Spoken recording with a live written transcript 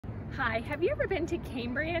Hi, have you ever been to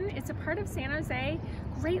Cambrian? It's a part of San Jose,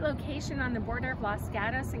 great location on the border of Los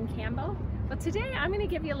Gatos and Campbell. Well, today I'm going to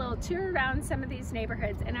give you a little tour around some of these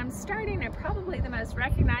neighborhoods, and I'm starting at probably the most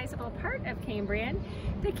recognizable part of Cambrian,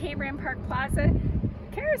 the Cambrian Park Plaza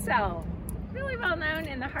Carousel. Really well known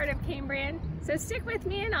in the heart of Cambrian, so stick with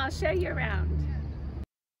me and I'll show you around.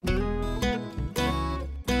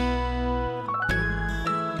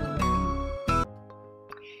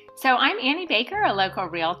 So I'm Annie Baker, a local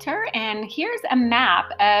realtor, and here's a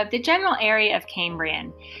map of the general area of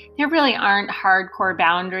Cambrian. There really aren't hardcore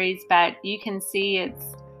boundaries, but you can see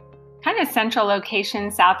it's kind of central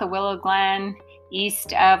location south of Willow Glen,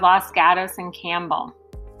 east of Los Gatos and Campbell.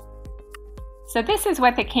 So this is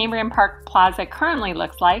what the Cambrian Park Plaza currently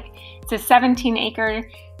looks like. It's a 17-acre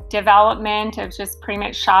development of just pretty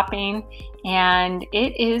much shopping, and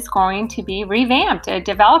it is going to be revamped. A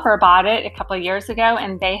developer bought it a couple of years ago,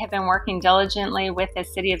 and they have been working diligently with the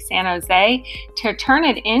city of San Jose to turn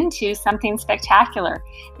it into something spectacular.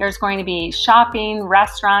 There's going to be shopping,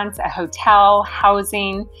 restaurants, a hotel,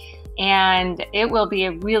 housing, and it will be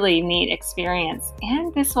a really neat experience.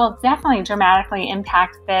 And this will definitely dramatically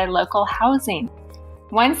impact the local housing.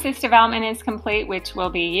 Once this development is complete, which will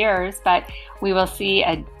be years, but we will see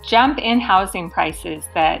a jump in housing prices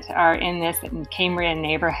that are in this Cambrian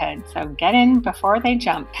neighborhood. So get in before they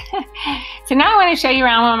jump. So now I want to show you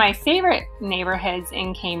around one of my favorite neighborhoods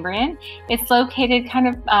in Cambrian. It's located kind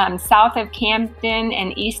of south of Camden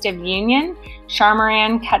and east of Union.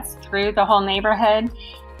 Charmaran cuts through the whole neighborhood.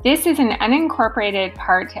 This is an unincorporated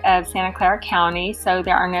part of Santa Clara County, so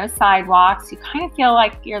there are no sidewalks. You kind of feel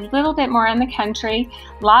like you're a little bit more in the country.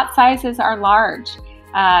 Lot sizes are large.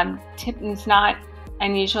 It's not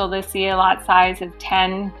unusual to see a lot size of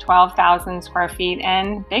 10, 12,000 square feet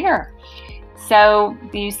and bigger. So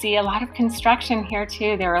you see a lot of construction here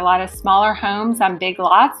too. There are a lot of smaller homes on big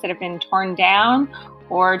lots that have been torn down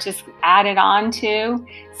or just added on to.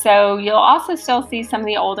 So you'll also still see some of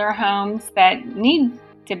the older homes that need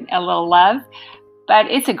a little love, but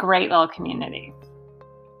it's a great little community.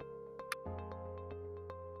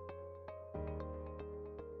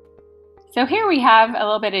 So here we have a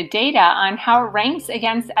little bit of data on how it ranks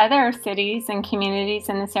against other cities and communities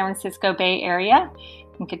in the San Francisco Bay Area.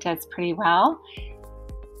 I think it does pretty well.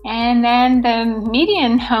 And then the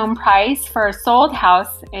median home price for a sold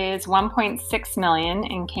house is $1.6 million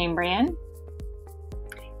in Cambrian. And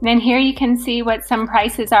then here you can see what some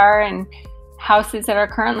prices are and houses that are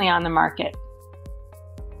currently on the market.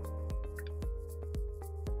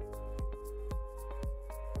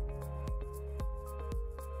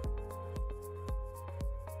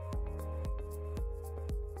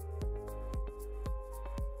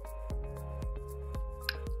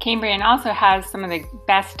 Cambrian also has some of the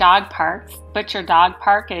best dog parks. Butcher Dog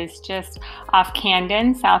Park is just off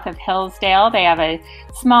Camden, south of Hillsdale. They have a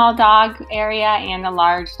small dog area and a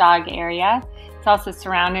large dog area. It's also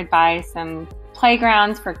surrounded by some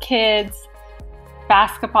playgrounds for kids,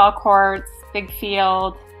 basketball courts, big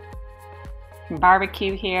field,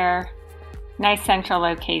 barbecue here. Nice central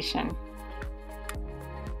location.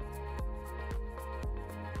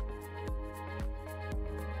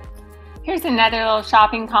 Here's another little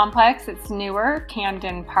shopping complex. It's newer,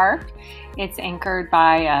 Cambrian Park. It's anchored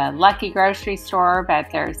by a Lucky grocery store, but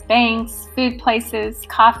there's banks, food places,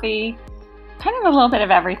 coffee, kind of a little bit of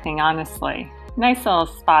everything, honestly. Nice little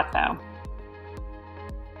spot though.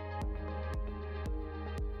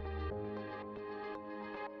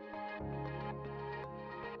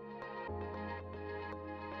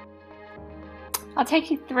 I'll take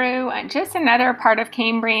you through just another part of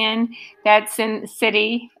Cambrian that's in the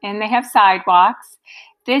city, and they have sidewalks.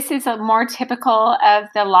 This is a more typical of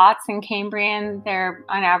the lots in Cambrian. They're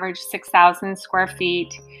on average 6,000 square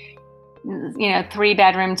feet.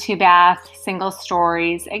 3-bedroom, 2-bath, single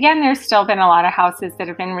stories. Again, there's still been a lot of houses that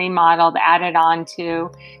have been remodeled, added on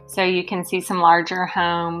to, so you can see some larger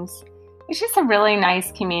homes. It's just a really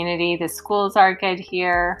nice community. The schools are good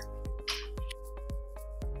here.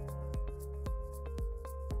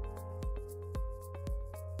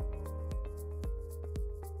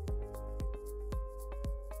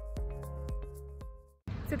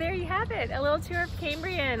 So there you have it, a little tour of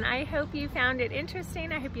Cambrian. I hope you found it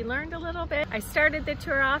interesting. I hope you learned a little bit. I started the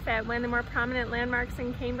tour off at one of the more prominent landmarks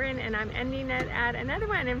in Cambrian, and I'm ending it at another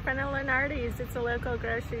one in front of Lenardi's. It's a local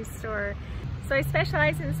grocery store. So I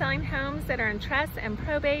specialize in selling homes that are in trust and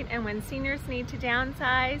probate and when seniors need to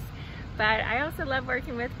downsize. But I also love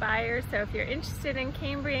working with buyers, so if you're interested in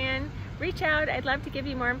Cambrian, reach out. I'd love to give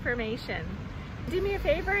you more information. Do me a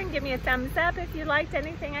favor and give me a thumbs up if you liked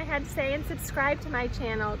anything I had to say, and subscribe to my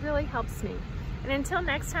channel. It really helps me. And until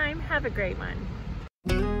next time, have a great one.